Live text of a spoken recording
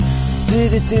Hey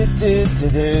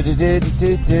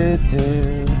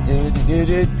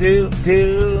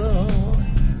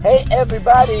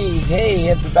everybody,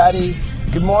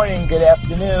 good morning, good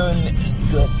afternoon,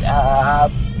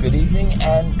 good evening,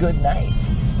 and good night.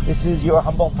 This is your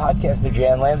humble podcaster,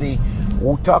 Jan Landy,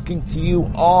 talking to you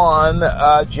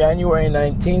on January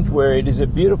 19th, where it is a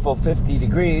beautiful 50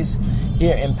 degrees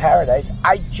here in paradise.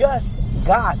 I just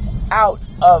got out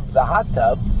of the hot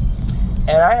tub,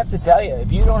 and I have to tell you,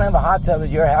 if you don't have a hot tub at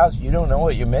your house, you don't know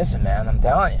what you're missing, man. I'm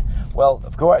telling you. Well,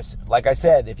 of course, like I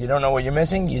said, if you don't know what you're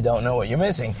missing, you don't know what you're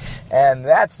missing. And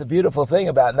that's the beautiful thing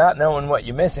about not knowing what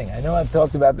you're missing. I know I've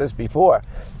talked about this before,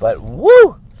 but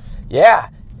woo! Yeah.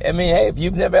 I mean, hey, if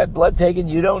you've never had blood taken,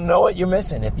 you don't know what you're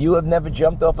missing. If you have never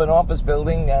jumped off an office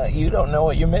building, you don't know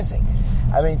what you're missing.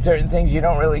 I mean, certain things you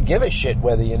don't really give a shit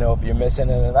whether you know if you're missing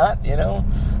it or not, you know?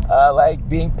 Like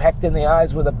being pecked in the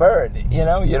eyes with a bird, you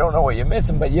know? You don't know what you're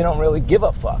missing, but you don't really give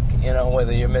a fuck, you know,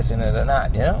 whether you're missing it or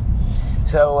not, you know?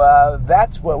 So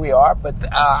that's where we are, but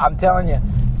I'm telling you,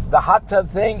 the hot tub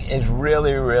thing is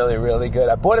really, really, really good.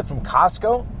 I bought it from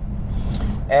Costco,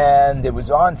 and it was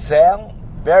on sale,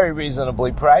 very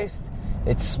reasonably priced.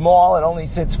 It's small, it only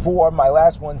sits 4. My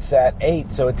last one sat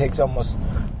 8, so it takes almost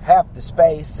half the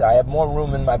space. I have more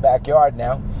room in my backyard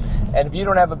now, and if you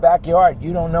don't have a backyard,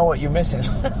 you don't know what you're missing.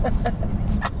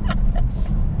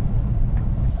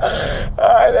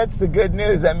 That's the good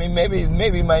news. I mean,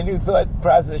 maybe my new thought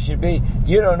process should be,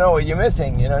 you don't know what you're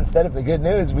missing. You know, instead of the good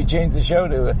news, we change the show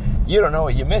to, you don't know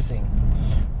what you're missing.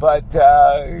 But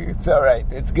it's all right.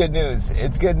 It's good news.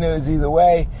 It's good news either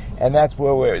way, and that's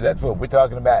what we're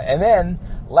talking about. And then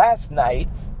last night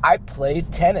I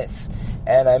played tennis,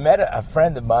 and I met a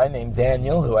friend of mine named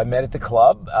Daniel, who I met at the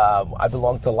club. I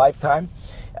belong to Lifetime.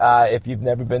 If you've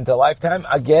never been to Lifetime,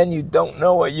 again, you don't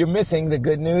know what you're missing. The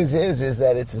good news is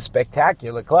that it's a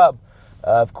spectacular club.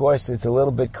 Of course, it's a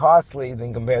little bit costly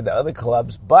than compared to other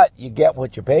clubs, but you get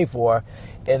what you pay for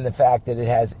in the fact that it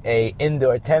has a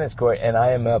indoor tennis court, and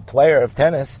I am a player of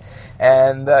tennis,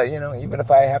 and, you know, even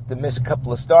if I have to miss a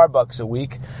couple of Starbucks a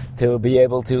week to be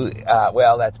able to,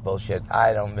 well, that's bullshit.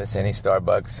 I don't miss any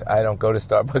Starbucks. I don't go to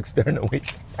Starbucks during the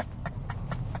week.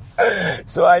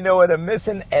 So I know what I'm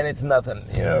missing, and it's nothing,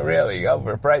 you know, really,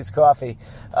 overpriced coffee,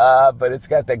 but it's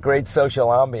got that great social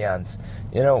ambiance.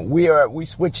 You know, we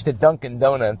switched to Dunkin'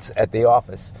 Donuts at the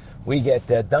office. We get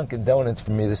Dunkin' Donuts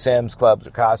from either Sam's Clubs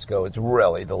or Costco. It's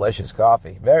really delicious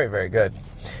coffee, very, very good.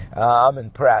 I'm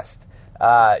impressed.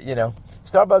 You know,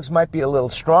 Starbucks might be a little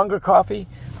stronger coffee,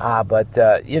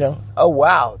 but you know, oh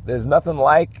wow, there's nothing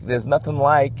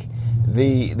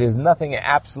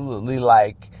absolutely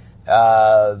like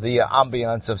the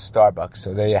ambiance of Starbucks.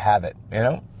 So there you have it, you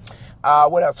know.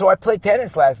 What else? So I played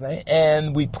tennis last night,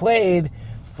 and we played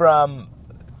from,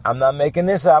 I'm not making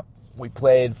this up, we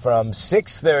played from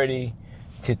 6:30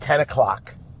 to 10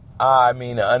 o'clock. I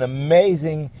mean, an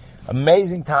amazing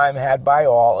time had by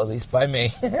all, at least by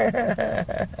me.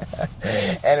 And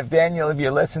if Daniel, if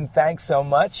you listen, thanks so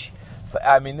much.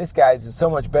 I mean, this guy's a so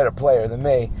much better player than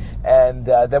me. And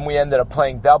then we ended up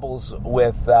playing doubles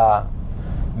with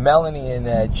Melanie and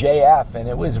JF, and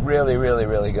it was really, really,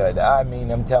 really good. I mean,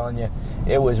 I'm telling you,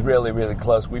 it was really, really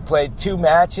close. We played 2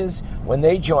 matches when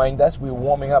they joined us. We were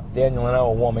warming up. Daniel and I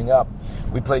were warming up.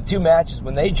 We played 2 matches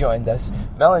when they joined us.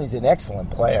 Melanie's an excellent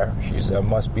player. She's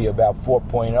must be about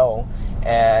 4.0,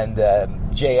 and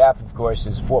JF, of course,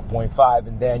 is 4.5,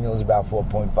 and Daniel is about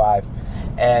 4.5,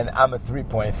 and I'm a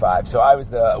 3.5. So I was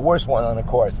the worst one on the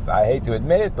court. I hate to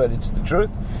admit it, but it's the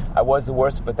truth. I was the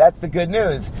worst, but that's the good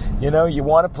news. You know, you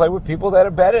want to play with people that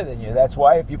are better than you. That's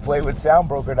why if you play with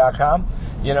soundbroker.com,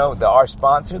 you know, our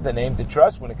sponsor, the name to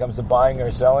trust when it comes to buying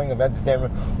or selling of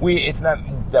entertainment, it's not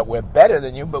that we're better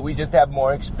than you, but we just have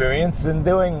more experience in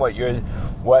doing what you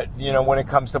know, when it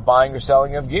comes to buying or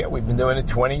selling of gear. We've been doing it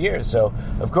 20 years, so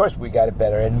of course we got it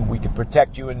better, and we can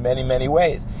protect you in many, many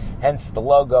ways. Hence the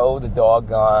logo, the dog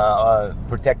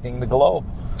protecting the globe.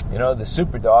 You know, the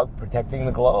super dog protecting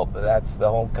the globe. That's the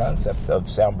whole concept of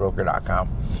soundbroker.com.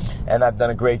 And I've done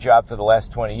a great job for the last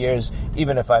 20 years,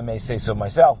 even if I may say so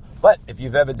myself. But if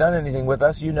you've ever done anything with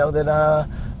us, you know that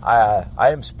I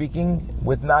am speaking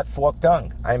with not forked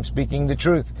tongue. I am speaking the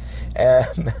truth.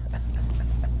 And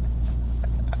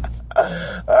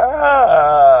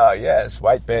yes,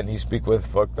 white man, you speak with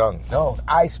forked tongue. No,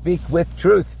 I speak with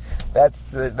truth.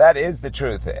 That is the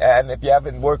truth. And if you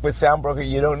haven't worked with Soundbroker,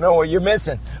 you don't know what you're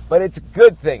missing. But it's a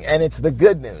good thing, and it's the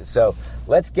good news. So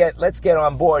let's get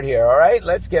on board here, all right?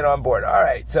 Let's get on board. All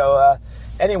right. So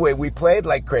anyway, we played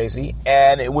like crazy,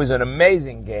 and it was an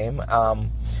amazing game.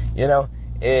 You know,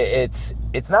 it's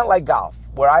not like golf.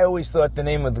 where I always thought the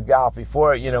name of the golf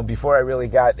before I really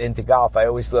got into golf, I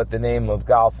always thought the name of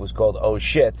golf was called Oh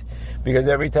Shit, because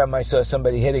every time I saw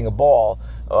somebody hitting a ball,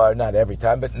 or not every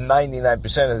time, but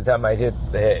 99% of the time I'd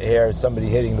hear somebody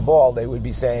hitting the ball, they would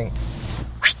be saying,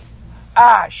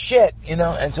 ah, shit,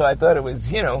 and so I thought it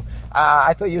was,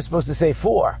 I thought you were supposed to say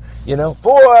four,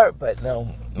 but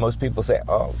no, most people say,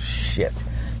 oh, shit,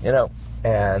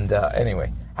 and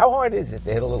anyway, how hard is it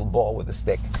to hit a little ball with a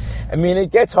stick? I mean,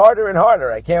 it gets harder and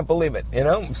harder. I can't believe it,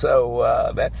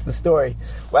 so that's the story.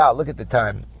 Wow, look at the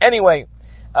time. Anyway,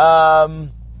 2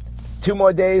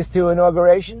 more days to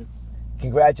inauguration.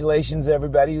 Congratulations,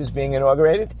 everybody who's being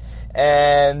inaugurated.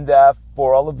 And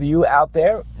for all of you out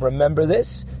there, remember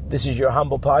this. This is your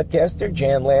humble podcaster,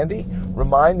 Jan Landy,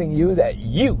 reminding you that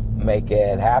you make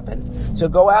it happen. So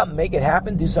go out and make it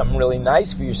happen. Do something really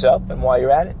nice for yourself. And while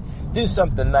you're at it, do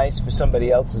something nice for somebody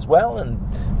else as well. And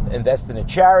invest in a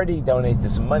charity, donate to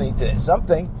some money to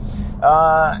something.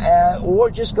 Or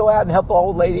just go out and help an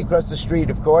old lady across the street,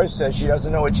 of course. She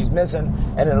doesn't know what she's missing,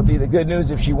 and it'll be the good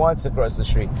news if she wants to cross the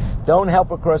street. Don't help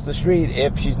her cross the street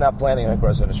if she's not planning on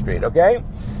crossing the street, okay?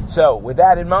 So, with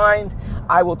that in mind,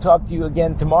 I will talk to you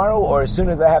again tomorrow, or as soon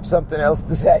as I have something else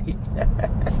to say.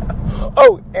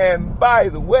 Oh, and by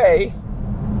the way,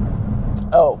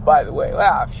 wow,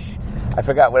 I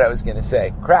forgot what I was going to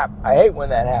say. Crap, I hate when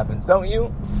that happens, don't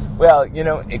you? Well,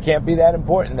 it can't be that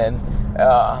important then.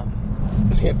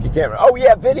 If you can't. Oh,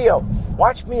 yeah, video.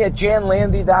 Watch me at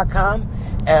janlandy.com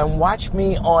and watch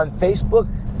me on Facebook,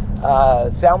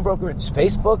 Soundbroker's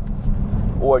Facebook,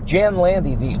 or Jan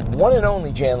Landy, the one and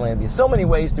only Jan Landy. So many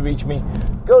ways to reach me.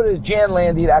 Go to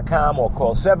janlandy.com or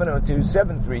call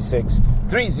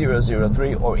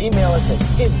 702-736-3003 or email us at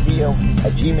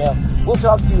kidvideo@gmail.com. We'll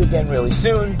talk to you again really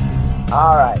soon.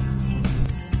 All right.